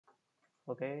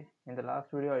Okay, in the last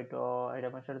video, I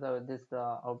demonstrated this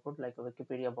output like a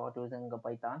Wikipedia bot using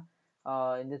Python.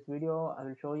 In this video, I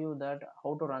will show you that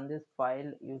how to run this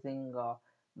file using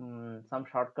some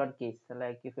shortcut keys.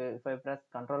 Like if I press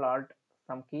Control Alt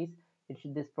some keys,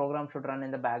 this program should run in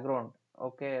the background.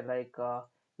 Okay, like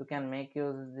you can make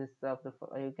use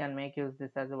you can make use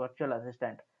this as a virtual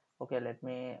assistant. Okay,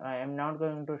 I am not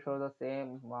going to show the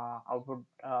same output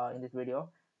in this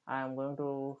video. I am going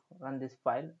to run this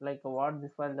file. Like what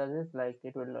this file does is like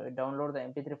it will download the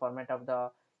mp3 format of the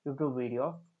YouTube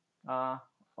video. uh,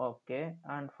 okay,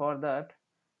 and for that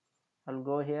I'll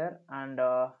go here and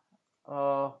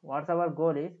what's our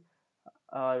goal is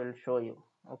I will show you.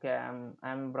 Okay,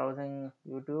 I'm browsing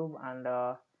YouTube and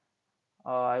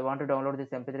I want to download this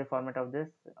mp3 format of this.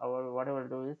 What I will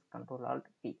do is Control Alt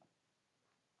P,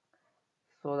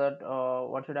 so that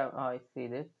what should I see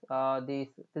this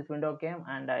this window came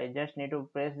and I just need to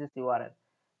paste this URL.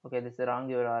 Okay, this is the wrong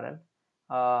URL.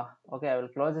 Okay, I will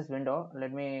close this window.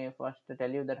 Let me first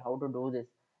tell you that how to do this,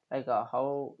 like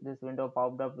how this window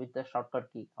popped up with the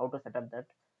shortcut key, how to set up that.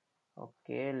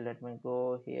 Okay, let me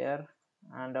go here,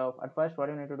 and at first what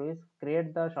you need to do is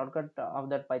create the shortcut of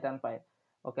that Python file.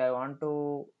 Okay, I want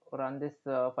to run this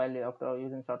file after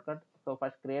using shortcut, so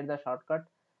first create the shortcut.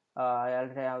 I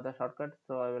already have the shortcut,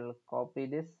 so I will copy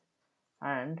this,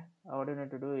 and what you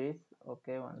need to do is,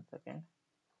 okay, one second.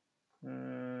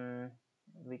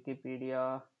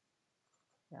 Wikipedia,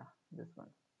 yeah, this one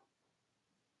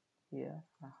here.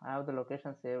 I have the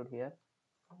location saved here.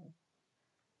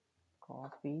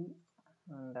 Copy,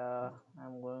 and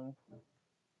I'm going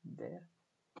there.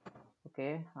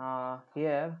 Okay,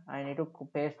 here I need to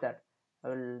paste that. I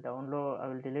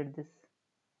will delete this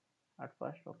at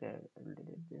first. Okay, I will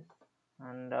delete this,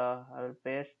 and I will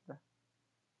paste the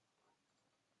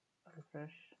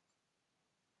refresh.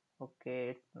 Okay,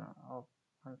 it's now, oh,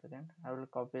 once again I will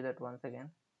copy that once again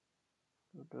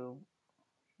to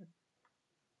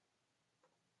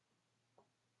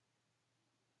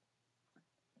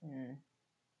mm,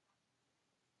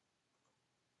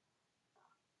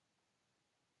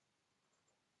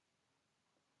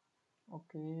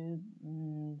 okay.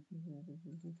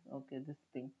 Okay, this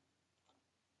thing.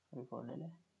 Sorry for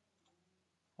delay.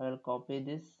 I will copy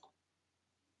this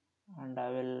and I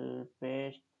will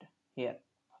paste here.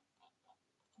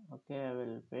 Okay, I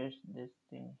will paste this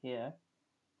thing here,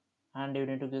 and you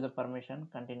need to give the permission,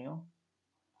 continue,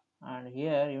 and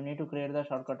here you need to create the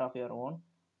shortcut of your own.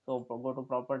 So go to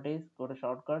properties, go to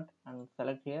shortcut and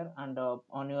select here, and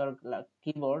on your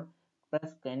keyboard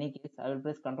press any keys. I will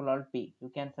press Ctrl Alt P.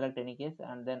 You can select any keys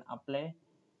and then apply,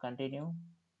 continue,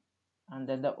 and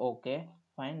then the OK.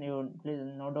 Fine, you please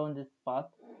note down this path.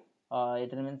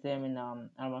 It remains same in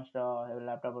almost every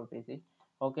laptop or PC.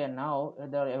 Okay, now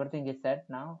everything is set.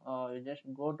 Now you just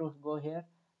go here.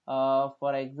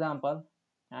 For example,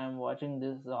 I am watching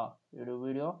this YouTube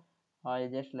video. I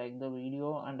just like the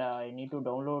video and I need to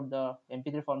download the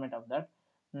mp3 format of that.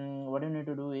 What you need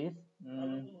to do is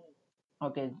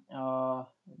okay,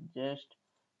 just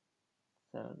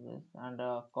select this and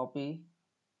copy,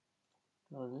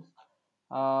 close this.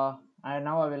 And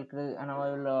now I will create, and now I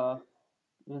will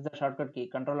use the shortcut key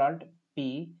Control Alt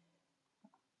P.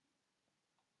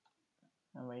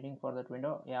 I'm waiting for that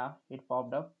window. Yeah, it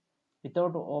popped up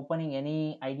without opening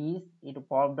any IDs. It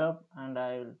popped up, and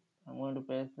I'm going to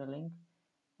paste the link.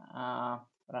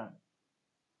 Run.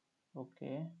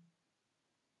 Okay.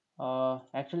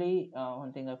 Actually,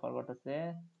 one thing I forgot to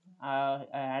say. I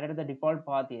added the default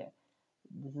path here.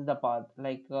 This is the path.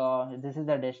 Like this is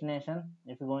the destination.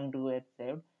 It's going to get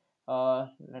saved.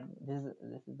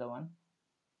 This is the one.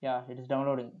 Yeah, it is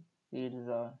downloading. It is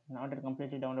not yet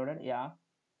completely downloaded. Yeah,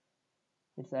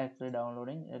 it's actually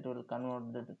downloading. It will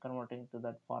converting to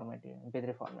that format here,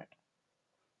 mp3 format.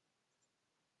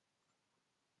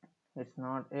 It's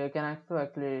not, you can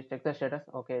actually check the status.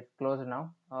 Okay, it's closed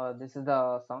now. This is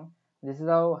the song. This is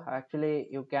how actually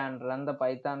you can run the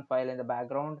Python file in the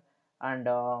background and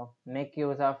make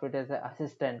use of it as an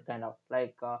assistant, kind of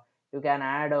like you can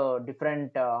add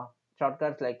different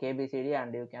shortcuts like ABCD,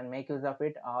 and you can make use of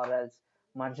it, or else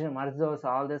merge those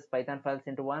all these Python files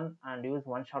into one and use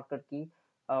one shortcut key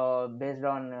based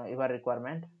on your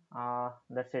requirement.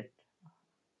 That's it.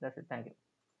 Thank you.